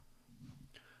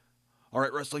All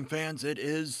right, wrestling fans, it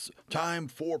is time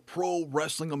for Pro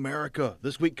Wrestling America.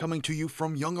 This week coming to you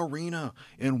from Young Arena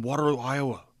in Waterloo,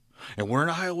 Iowa. And we're in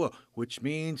Iowa, which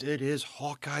means it is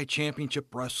Hawkeye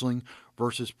Championship Wrestling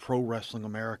versus Pro Wrestling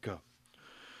America.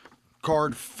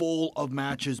 Card full of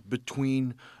matches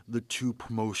between the two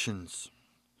promotions.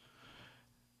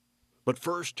 But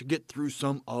first, to get through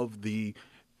some of the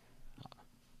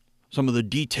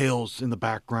details in the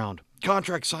background.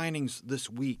 Contract signings this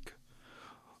week.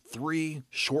 3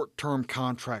 short-term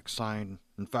contracts signed.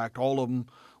 In fact, all of them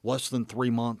less than 3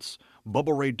 months.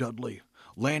 Bubba Ray Dudley,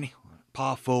 Lanny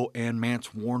Poffo, and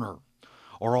Mance Warner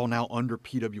are all now under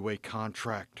PWA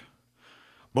contract.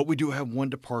 But we do have one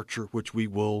departure, which we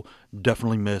will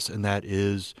definitely miss, and that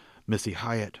is Missy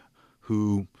Hyatt,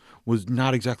 who was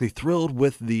not exactly thrilled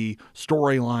with the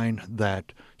storyline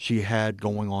that she had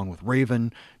going on with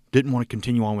Raven. Didn't want to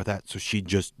continue on with that, so she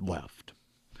just left.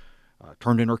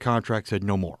 Turned in her contract, said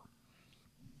no more.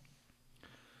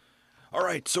 All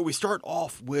right, so we start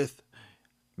off with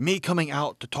me coming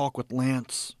out to talk with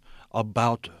Lance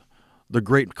about the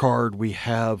great card we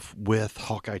have with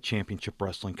Hawkeye Championship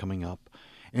Wrestling coming up.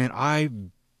 And I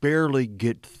barely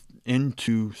get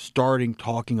into starting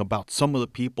talking about some of the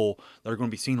people that are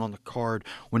going to be seen on the card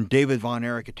when David Von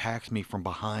Erich attacks me from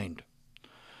behind.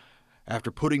 After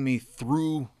putting me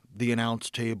through the announce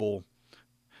table,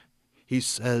 he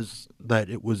says that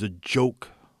it was a joke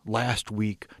last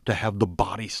week to have the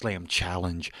Body Slam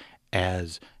Challenge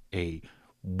as a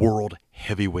World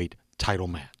Heavyweight title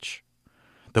match.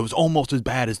 That was almost as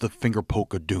bad as the Finger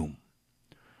Poke of Doom,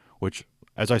 which,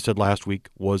 as I said last week,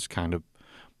 was kind of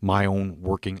my own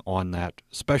working on that,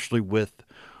 especially with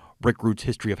Rick Rude's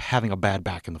history of having a bad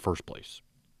back in the first place.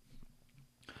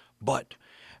 But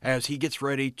as he gets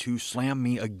ready to slam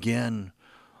me again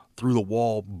through the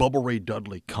wall, Bubba Ray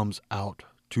Dudley comes out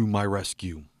to my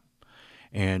rescue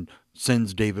and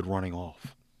sends David running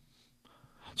off.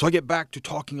 So I get back to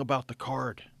talking about the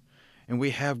card, and we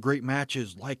have great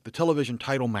matches like the television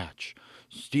title match.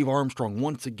 Steve Armstrong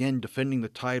once again defending the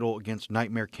title against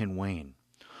Nightmare Ken Wayne.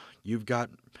 You've got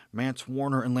Mance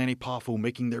Warner and Lanny Poffo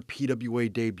making their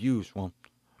PWA debuts. Well,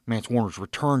 Mance Warner's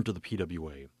return to the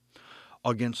PWA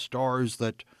against stars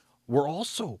that were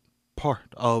also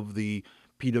part of the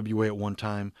PWA at one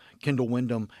time, Kendall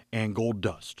Windham and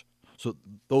Goldust. So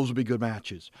those would be good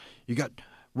matches. You got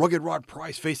Rugged Rod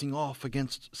Price facing off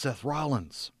against Seth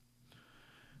Rollins.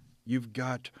 You've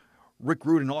got Rick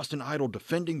Rude and Austin Idol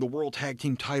defending the World Tag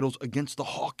Team titles against the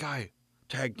Hawkeye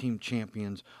Tag Team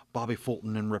champions, Bobby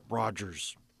Fulton and Rip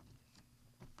Rogers.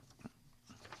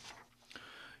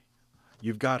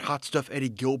 You've got Hot Stuff Eddie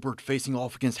Gilbert facing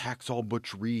off against Hacksaw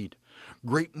Butch Reed.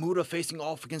 Great Muta facing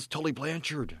off against Tully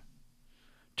Blanchard.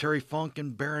 Terry Funk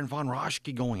and Baron Von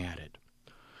Raschke going at it.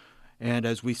 And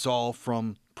as we saw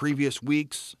from previous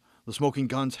weeks, the Smoking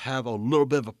Guns have a little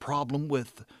bit of a problem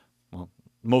with, well,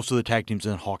 most of the tag teams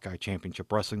in Hawkeye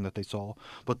Championship Wrestling that they saw.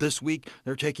 But this week,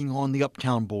 they're taking on the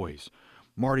Uptown Boys,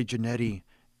 Marty Jannetty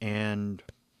and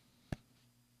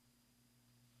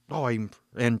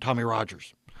Tommy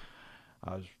Rogers.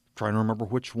 I was trying to remember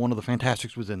which one of the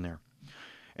Fantastics was in there.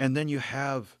 And then you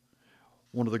have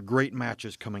one of the great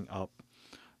matches coming up.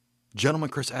 Gentleman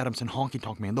Chris Adams and Honky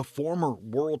Tonk Man, the former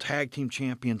World Tag Team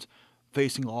Champions,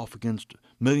 facing off against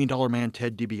Million Dollar Man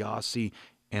Ted DiBiase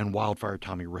and Wildfire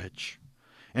Tommy Rich.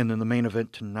 And then the main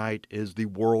event tonight is the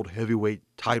World Heavyweight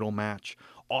title match.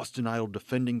 Austin Idol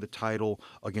defending the title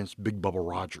against Big Bubba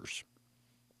Rogers,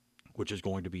 which is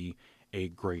going to be a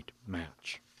great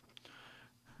match.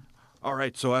 All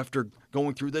right, so after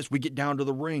going through this, we get down to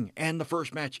the ring, and the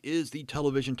first match is the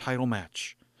television title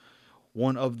match.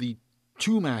 One of the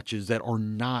 2 matches that are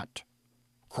not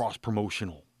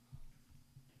cross-promotional.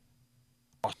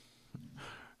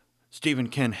 Steve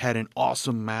and Ken had an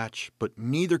awesome match, but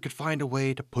neither could find a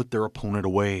way to put their opponent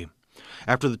away.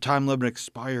 After the time limit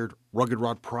expired, Rugged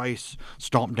Rod Price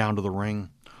stomped down to the ring.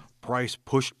 Price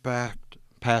pushed back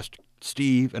past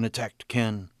Steve and attacked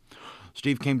Ken.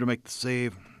 Steve came to make the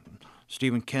save.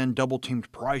 Steve and Ken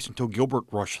double-teamed Price until Gilbert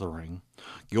rushed the ring.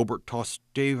 Gilbert tossed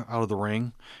Steve out of the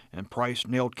ring, and Price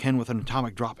nailed Ken with an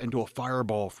atomic drop into a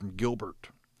fireball from Gilbert.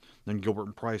 Then Gilbert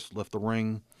and Price left the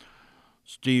ring.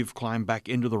 Steve climbed back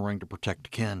into the ring to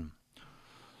protect Ken.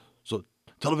 So,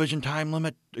 television time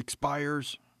limit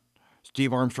expires.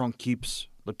 Steve Armstrong keeps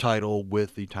the title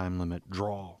with the time limit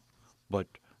draw, but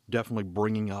definitely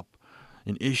bringing up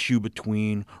an issue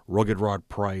between Rugged Rod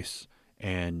Price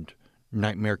and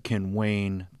Nightmare Ken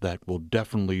Wayne that will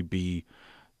definitely be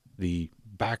the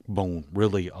backbone,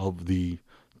 really, of the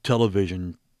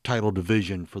television title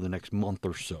division for the next month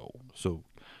or so. So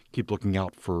keep looking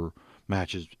out for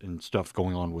matches and stuff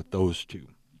going on with those two.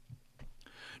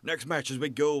 Next match as we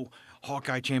go,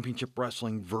 Hawkeye Championship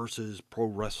Wrestling versus Pro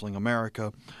Wrestling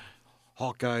America.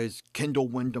 Hawkeye's Kendall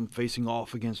Windham facing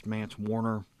off against Mance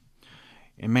Warner.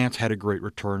 And Mance had a great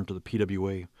return to the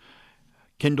PWA.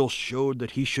 Kendall showed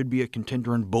that he should be a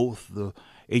contender in both the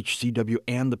HCW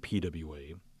and the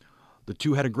PWA. The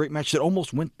two had a great match that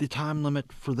almost went the time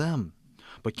limit for them.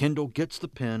 But Kendall gets the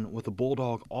pin with a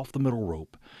bulldog off the middle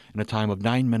rope in a time of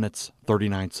 9 minutes,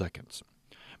 39 seconds.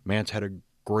 Mance had a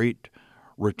great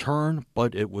return,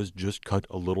 but it was just cut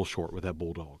a little short with that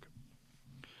bulldog.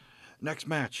 Next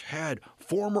match had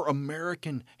former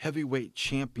American heavyweight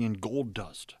champion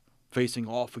Goldust facing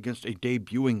off against a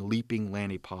debuting Leaping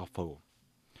Lanny Poffo.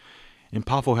 And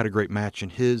Poffo had a great match in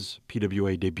his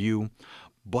PWA debut,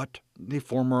 but the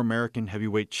former American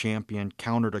heavyweight champion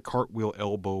countered a cartwheel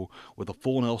elbow with a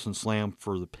full Nelson slam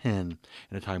for the pin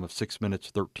in a time of 6 minutes,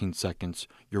 13 seconds.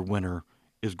 Your winner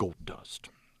is Goldust.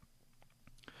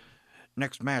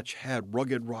 Next match had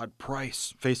Rugged Rod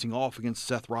Price facing off against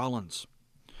Seth Rollins.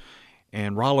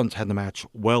 And Rollins had the match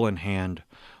well in hand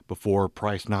before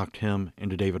Price knocked him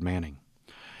into David Manning.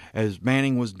 As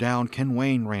Manning was down, Ken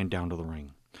Wayne ran down to the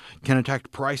ring. Ken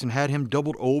attacked Price and had him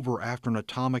doubled over after an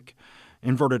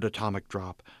inverted atomic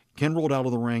drop. Ken rolled out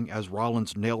of the ring as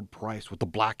Rollins nailed Price with the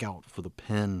blackout for the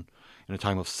pin in a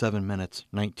time of 7 minutes,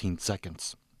 19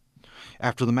 seconds.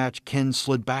 After the match, Ken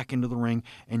slid back into the ring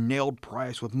and nailed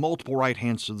Price with multiple right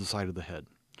hands to the side of the head.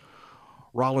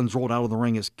 Rollins rolled out of the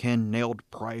ring as Ken nailed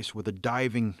Price with a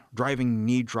driving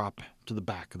knee drop to the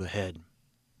back of the head.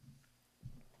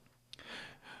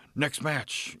 Next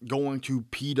match, going to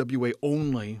PWA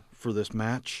only for this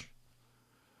match,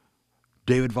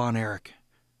 David Von Erich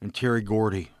and Terry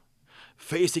Gordy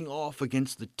facing off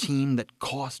against the team that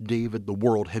cost David the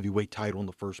World Heavyweight title in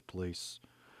the first place,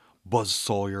 Buzz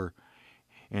Sawyer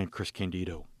and Chris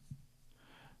Candido.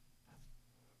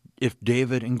 If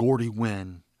David and Gordy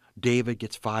win, David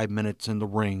gets 5 minutes in the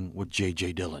ring with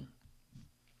J.J. Dillon.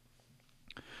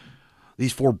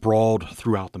 These four brawled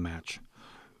throughout the match.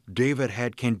 David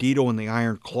had Candido in the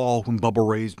Iron Claw when Bubba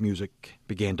Ray's music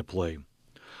began to play.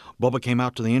 Bubba came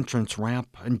out to the entrance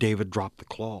ramp and David dropped the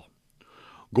claw.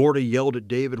 Gordy yelled at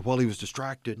David while he was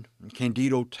distracted, and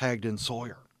Candido tagged in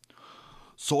Sawyer.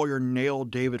 Sawyer nailed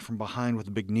David from behind with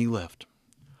a big knee lift.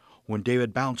 When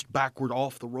David bounced backward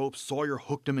off the ropes, Sawyer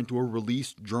hooked him into a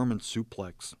released German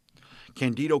suplex.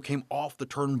 Candido came off the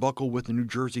turnbuckle with the New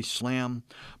Jersey Slam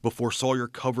before Sawyer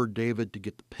covered David to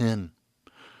get the pin.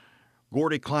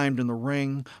 Gordy climbed in the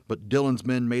ring, but Dillon's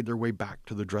men made their way back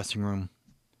to the dressing room,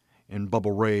 and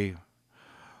Bubba Ray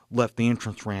left the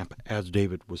entrance ramp as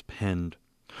David was pinned.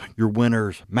 Your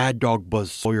winners, Mad Dog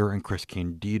Buzz Sawyer and Chris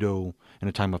Candido, in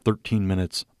a time of 13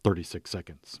 minutes, 36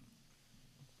 seconds.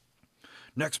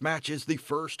 Next match is the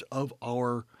first of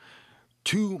our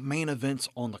two main events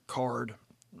on the card.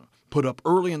 Put up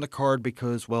early in the card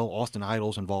because, well, Austin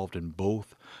Idol's involved in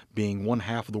both, being one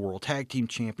half of the World Tag Team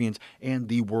Champions and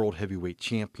the World Heavyweight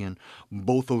Champion,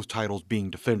 both those titles being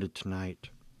defended tonight.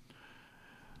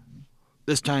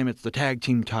 This time it's the tag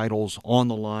team titles on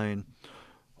the line.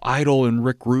 Idol and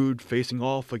Rick Rude facing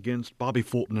off against Bobby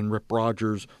Fulton and Rip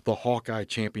Rogers, the Hawkeye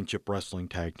Championship Wrestling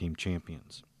Tag Team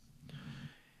Champions.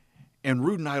 And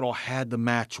Rude and Idol had the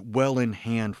match well in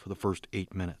hand for the first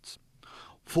 8 minutes.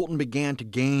 Fulton began to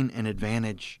gain an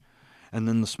advantage, and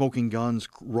then the Smoking Guns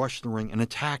rushed the ring and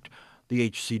attacked the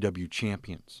HCW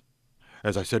champions.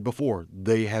 As I said before,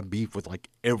 they have beef with like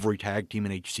every tag team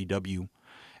in HCW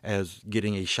as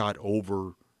getting a shot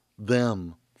over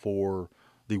them for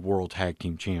the World Tag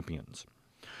Team Champions.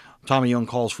 Tommy Young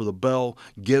calls for the bell,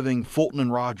 giving Fulton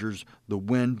and Rogers the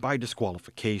win by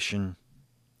disqualification.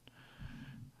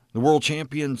 The World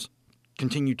Champions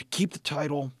continue to keep the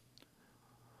title,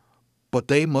 but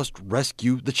they must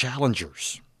rescue the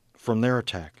challengers from their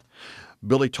attack.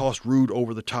 Billy tossed Rude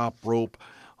over the top rope.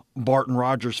 Bart and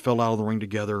Rogers fell out of the ring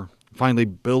together. Finally,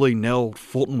 Billy nailed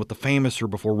Fulton with the Famouser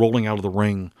before rolling out of the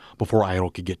ring before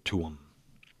Idol could get to him.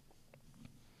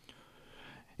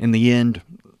 In the end,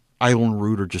 Idol and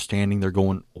Rude are just standing there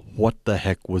going, what the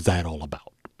heck was that all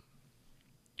about?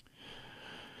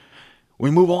 We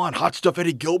move on. Hot Stuff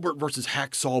Eddie Gilbert versus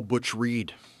Hacksaw Butch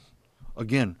Reed.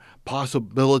 Again,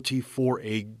 possibility for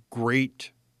a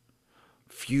great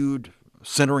feud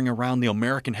centering around the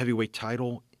American Heavyweight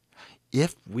title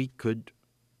if we could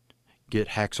get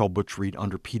Hacksaw Butch Reed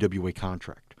under PWA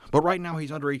contract. But right now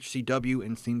he's under HCW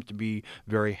and seems to be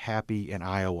very happy in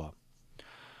Iowa.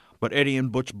 But Eddie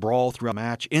and Butch brawl throughout the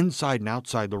match, inside and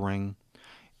outside the ring.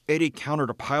 Eddie countered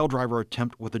a piledriver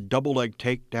attempt with a double leg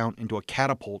takedown into a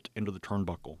catapult into the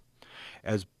turnbuckle.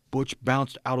 As Butch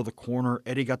bounced out of the corner.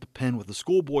 Eddie got the pin with a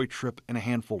schoolboy trip and a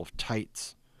handful of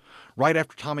tights. Right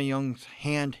after Tommy Young's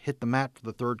hand hit the mat for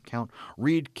the third count,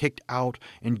 Reed kicked out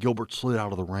and Gilbert slid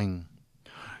out of the ring.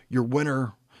 Your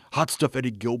winner, Hot Stuff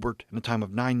Eddie Gilbert, in a time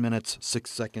of 9 minutes,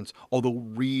 6 seconds, although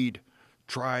Reed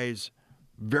tries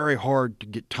very hard to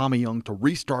get Tommy Young to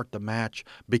restart the match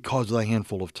because of the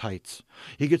handful of tights.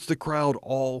 He gets the crowd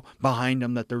all behind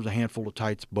him that there's a handful of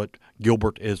tights, but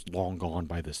Gilbert is long gone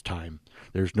by this time.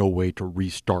 There's no way to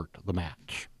restart the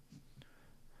match.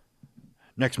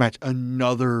 Next match,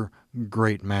 another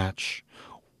great match.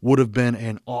 Would have been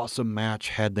an awesome match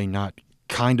had they not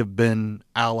kind of been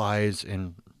allies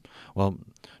and, well,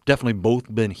 definitely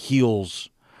both been heels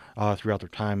throughout their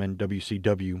time in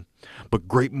WCW. But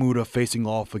Great Muta facing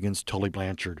off against Tully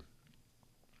Blanchard.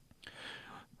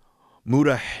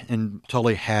 Muta and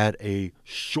Tully had a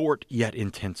short yet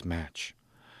intense match.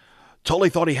 Tully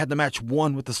thought he had the match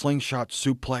won with the slingshot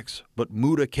suplex, but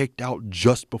Muta kicked out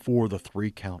just before the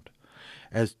 3 count.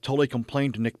 As Tully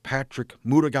complained to Nick Patrick,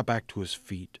 Muta got back to his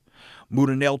feet.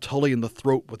 Muta nailed Tully in the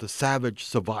throat with a savage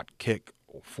savate kick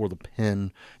for the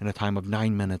pin in a time of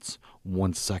 9 minutes,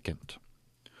 1 second.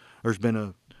 There's been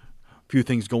a few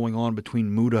things going on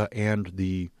between Muta and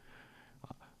the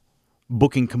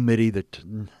booking committee that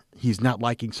he's not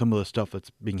liking some of the stuff that's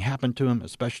being happened to him,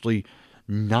 especially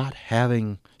not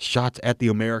having shots at the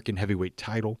American heavyweight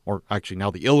title, or actually now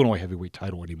the Illinois heavyweight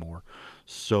title anymore.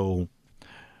 So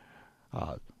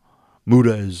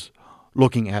Muta is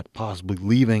looking at possibly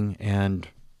leaving, and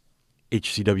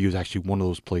HCW is actually one of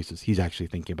those places he's actually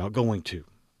thinking about going to.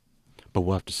 But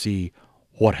we'll have to see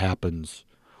what happens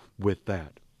with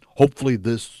that. Hopefully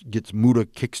this gets Muta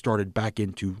kickstarted back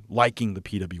into liking the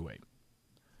PWA.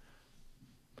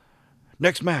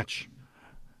 Next match,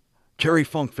 Terry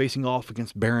Funk facing off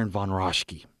against Baron Von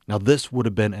Raschke. Now this would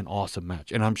have been an awesome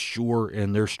match, and I'm sure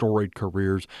in their storied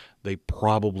careers they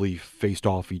probably faced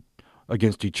off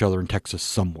against each other in Texas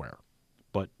somewhere.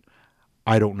 But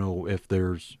I don't know if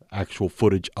there's actual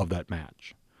footage of that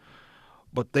match.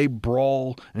 But they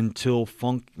brawl until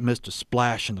Funk missed a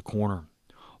splash in the corner.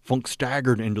 Funk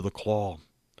staggered into the claw.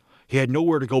 He had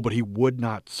nowhere to go, but he would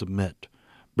not submit.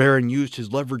 Baron used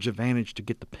his leverage advantage to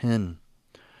get the pin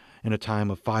in a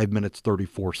time of 5 minutes,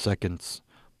 34 seconds.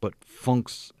 But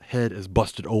Funk's head is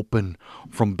busted open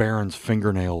from Baron's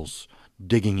fingernails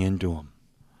digging into him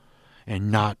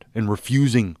and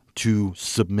refusing to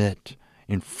submit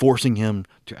and forcing him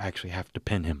to actually have to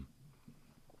pin him.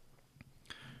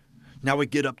 Now we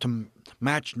get up to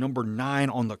match number 9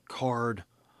 on the card.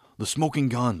 The Smoking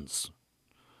Guns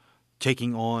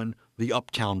taking on the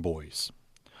Uptown Boys.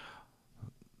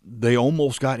 They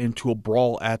almost got into a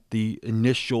brawl at the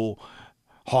initial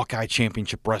Hawkeye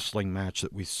Championship Wrestling match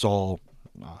that we saw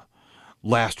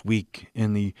last week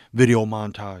in the video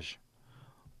montage.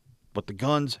 But the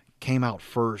Guns came out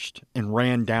first and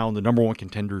ran down the number 1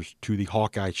 contenders to the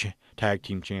Hawkeye Tag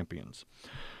Team Champions.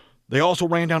 They also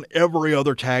ran down every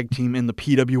other tag team in the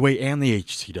PWA and the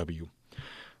HCW.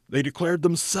 They declared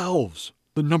themselves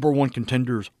the number 1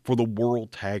 contenders for the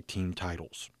World Tag Team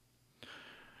titles.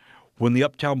 When the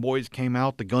Uptown Boys came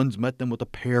out, the Guns met them with a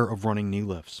pair of running knee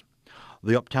lifts.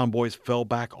 The Uptown Boys fell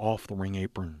back off the ring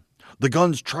apron. The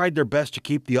Guns tried their best to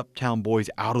keep the Uptown Boys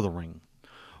out of the ring.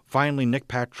 Finally, Nick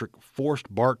Patrick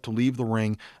forced Bart to leave the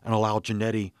ring and allow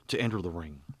Jannetty to enter the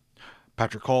ring.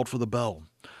 Patrick called for the bell.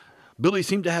 Billy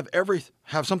seemed to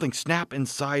have something snap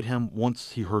inside him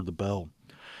once he heard the bell.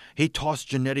 He tossed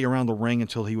Jannetty around the ring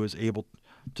until he was able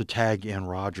to tag in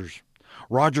Rogers.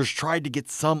 Rogers tried to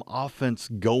get some offense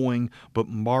going, but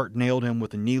Bart nailed him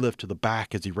with a knee lift to the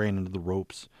back as he ran into the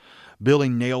ropes. Billy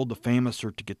nailed the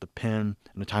Famouser to get the pin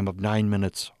in a time of 9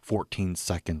 minutes, 14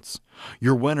 seconds.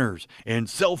 Your winners and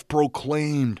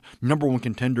self-proclaimed number 1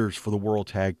 contenders for the World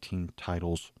Tag Team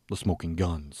titles, the Smoking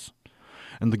Guns.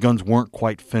 And the Guns weren't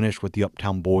quite finished with the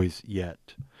Uptown Boys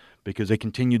yet, because they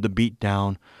continued the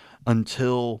beatdown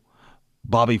until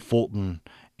Bobby Fulton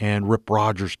and Rip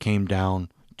Rogers came down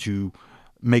to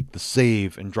make the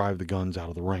save and drive the Guns out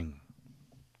of the ring.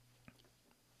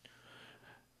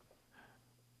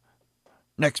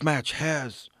 Next match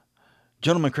has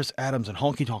Gentleman Chris Adams and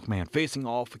Honky Tonk Man facing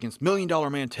off against $1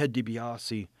 Million Man Ted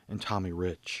DiBiase and Tommy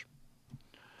Rich.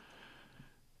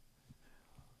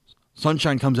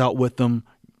 Sunshine comes out with them,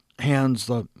 hands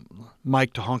the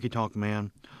mic to Honky Tonk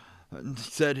Man. He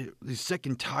said he's sick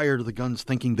and tired of the Guns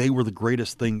thinking they were the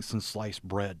greatest thing since sliced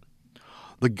bread.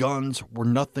 The Guns were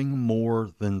nothing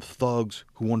more than thugs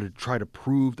who wanted to try to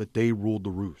prove that they ruled the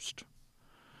roost.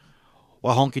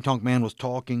 While Honky Tonk Man was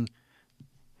talking,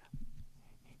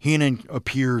 Heenan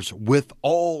appears with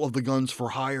all of the Guns for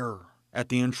hire at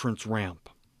the entrance ramp.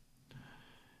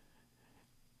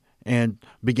 and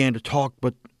began to talk,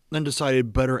 but then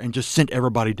decided better and just sent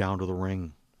everybody down to the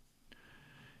ring.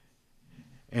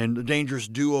 And the Dangerous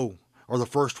Duo are the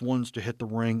first ones to hit the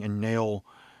ring and nail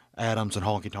Adams and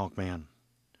Honky Tonk Man.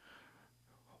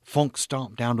 Funk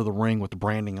stomped down to the ring with the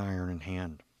branding iron in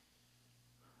hand.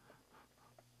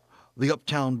 The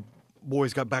Uptown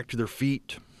boys got back to their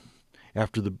feet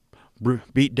after the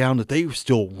beat down that they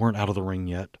still weren't out of the ring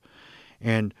yet,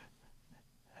 and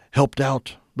helped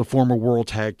out the former World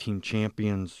Tag Team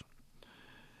Champions.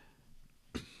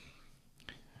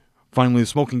 Finally, the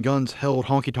Smoking Guns held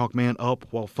Honky Tonk Man up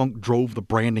while Funk drove the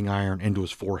branding iron into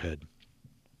his forehead.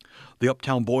 The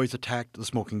Uptown boys attacked the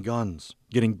Smoking Guns,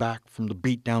 getting back from the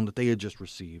beatdown that they had just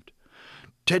received.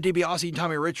 Ted DiBiase and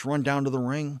Tommy Rich run down to the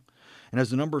ring, and as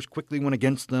the numbers quickly went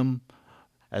against them,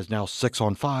 as now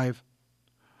 6-on-5,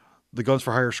 the Guns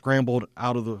for Hire scrambled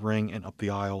out of the ring and up the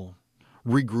aisle,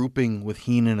 regrouping with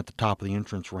Heenan at the top of the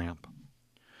entrance ramp.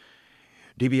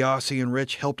 DiBiase and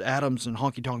Rich helped Adams and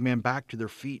Honky Tonk Man back to their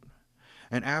feet,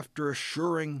 and after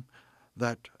assuring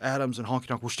that Adams and Honky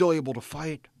Tonk were still able to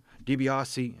fight,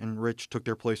 DiBiase and Rich took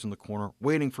their place in the corner,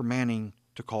 waiting for Manning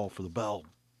to call for the bell.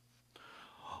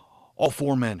 All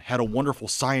four men had a wonderful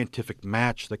scientific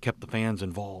match that kept the fans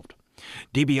involved.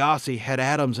 DiBiase had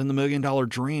Adams in the $1 Million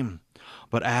Dream,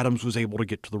 but Adams was able to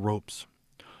get to the ropes.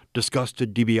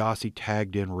 Disgusted, DiBiase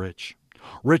tagged in Rich.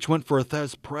 Rich went for a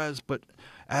Thez Perez, but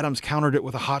Adams countered it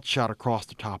with a hot shot across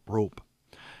the top rope.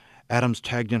 Adams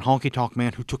tagged in Honky Tonk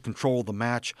Man, who took control of the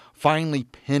match, finally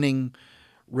pinning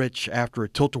Rich after a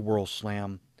tilt-a-whirl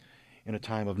slam in a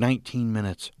time of 19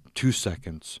 minutes, 2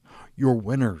 seconds. Your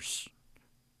winners,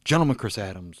 Gentleman Chris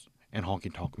Adams and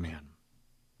Honky Tonk Man.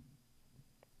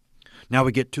 Now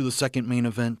we get to the second main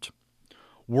event.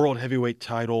 World Heavyweight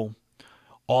title,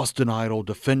 Austin Idol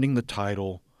defending the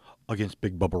title against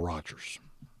Big Bubba Rogers.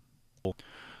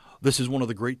 This is one of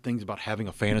the great things about having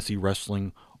a fantasy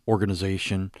wrestling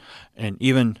organization, and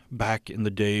even back in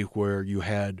the day where you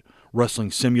had wrestling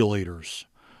simulators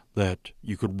that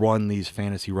you could run these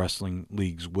fantasy wrestling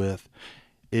leagues with,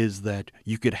 is that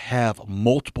you could have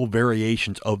multiple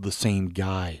variations of the same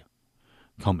guy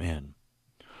come in.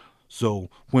 So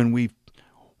when we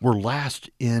were last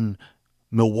in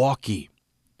Milwaukee,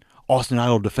 Austin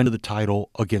Idol defended the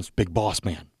title against Big Boss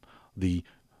Man, the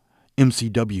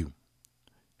MCW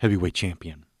heavyweight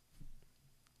champion.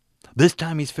 This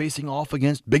time he's facing off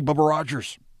against Big Bubba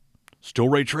Rogers, still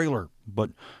Ray Traylor, but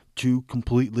two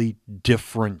completely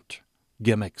different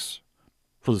gimmicks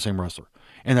for the same wrestler.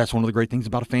 And that's one of the great things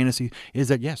about a fantasy, is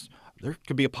that, yes, there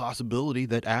could be a possibility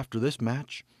that after this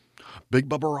match, Big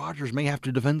Bubba Rogers may have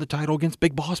to defend the title against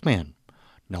Big Boss Man.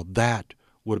 Now that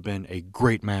would have been a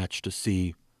great match to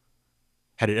see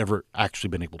had it ever actually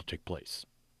been able to take place.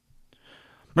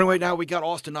 But anyway, now we got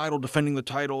Austin Idol defending the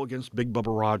title against Big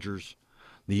Bubba Rogers,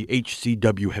 the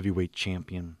HCW heavyweight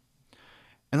champion.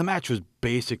 And the match was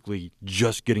basically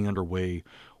just getting underway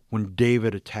when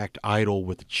David attacked Idol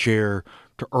with a chair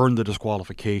to earn the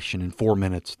disqualification in 4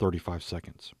 minutes, 35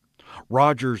 seconds.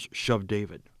 Rogers shoved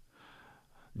David.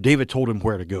 David told him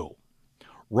where to go.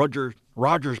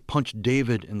 Rogers punched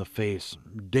David in the face.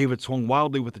 David swung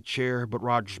wildly with the chair, but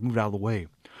Rogers moved out of the way.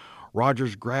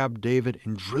 Rogers grabbed David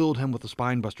and drilled him with a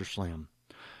spinebuster slam.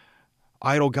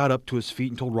 Idol got up to his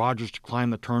feet and told Rogers to climb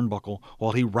the turnbuckle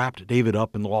while he wrapped David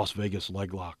up in the Las Vegas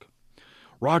leg lock.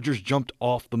 Rogers jumped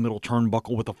off the middle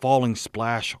turnbuckle with a falling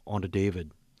splash onto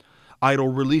David. Idol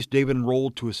released David and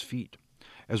rolled to his feet.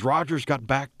 As Rogers got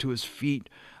back to his feet,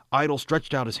 Idol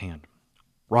stretched out his hand.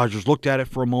 Rogers looked at it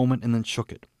for a moment and then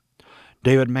shook it.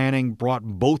 David Manning brought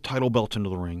both title belts into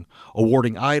the ring,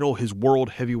 awarding Idol his World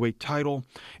Heavyweight title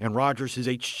and Rogers his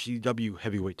HCW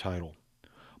Heavyweight title.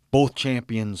 Both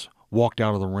champions walked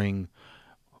out of the ring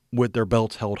with their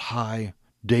belts held high,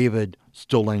 David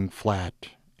still laying flat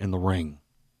in the ring.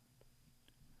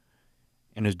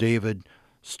 And as David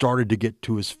started to get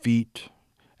to his feet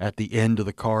at the end of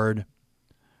the card,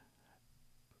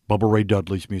 Bubba Ray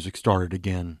Dudley's music started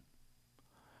again.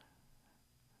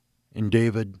 And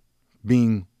David,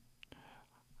 being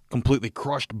completely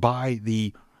crushed by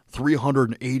the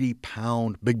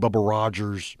 380-pound Big Bubba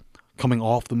Rogers coming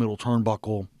off the middle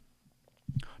turnbuckle,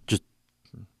 just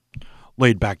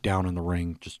laid back down in the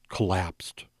ring, just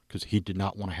collapsed, because he did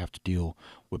not want to have to deal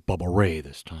with Bubba Ray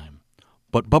this time.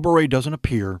 But Bubba Ray doesn't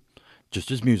appear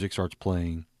just as music starts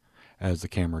playing as the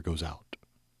camera goes out.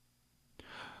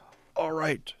 All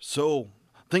right, so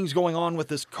things going on with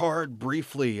this card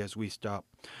briefly as we stop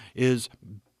is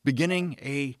beginning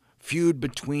a feud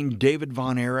between David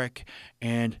Von Erich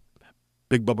and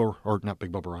Bubba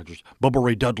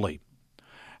Ray Dudley,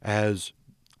 as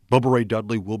Bubba Ray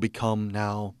Dudley will become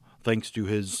now, thanks to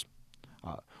his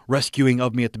rescuing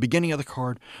of me at the beginning of the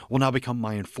card will now become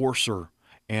my enforcer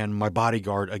and my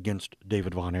bodyguard against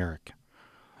David Von Erich.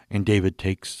 And David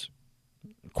takes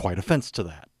quite offense to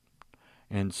that.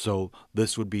 And so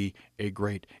this would be a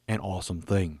great and awesome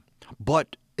thing.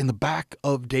 But in the back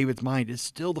of David's mind is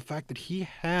still the fact that he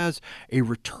has a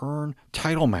return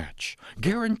title match,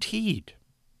 guaranteed.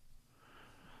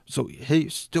 So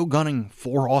he's still gunning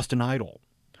for Austin Idol.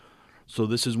 So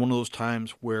this is one of those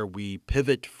times where we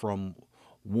pivot from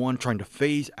one, trying to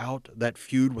phase out that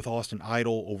feud with Austin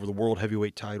Idol over the World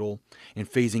Heavyweight title and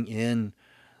phasing in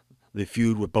the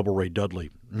feud with Bubba Ray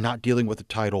Dudley. Not dealing with the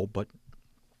title, but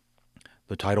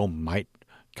the title might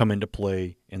come into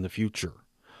play in the future.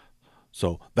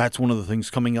 So that's one of the things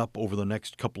coming up over the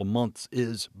next couple of months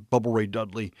is Bubba Ray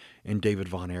Dudley and David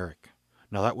Von Erich.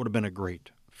 Now that would have been a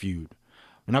great feud.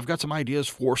 And I've got some ideas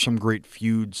for some great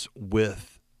feuds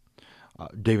with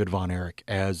David Von Erich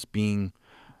as being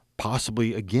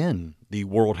possibly, again, the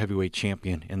World Heavyweight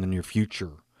Champion in the near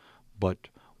future. But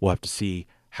we'll have to see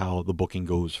how the booking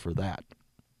goes for that.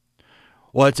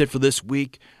 Well, that's it for this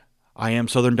week. I am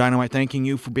Southern Dynamite, thanking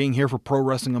you for being here for Pro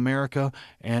Wrestling America,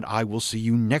 and I will see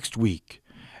you next week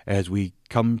as we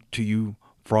come to you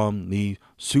from the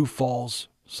Sioux Falls,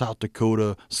 South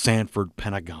Dakota, Sanford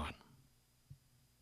Pentagon.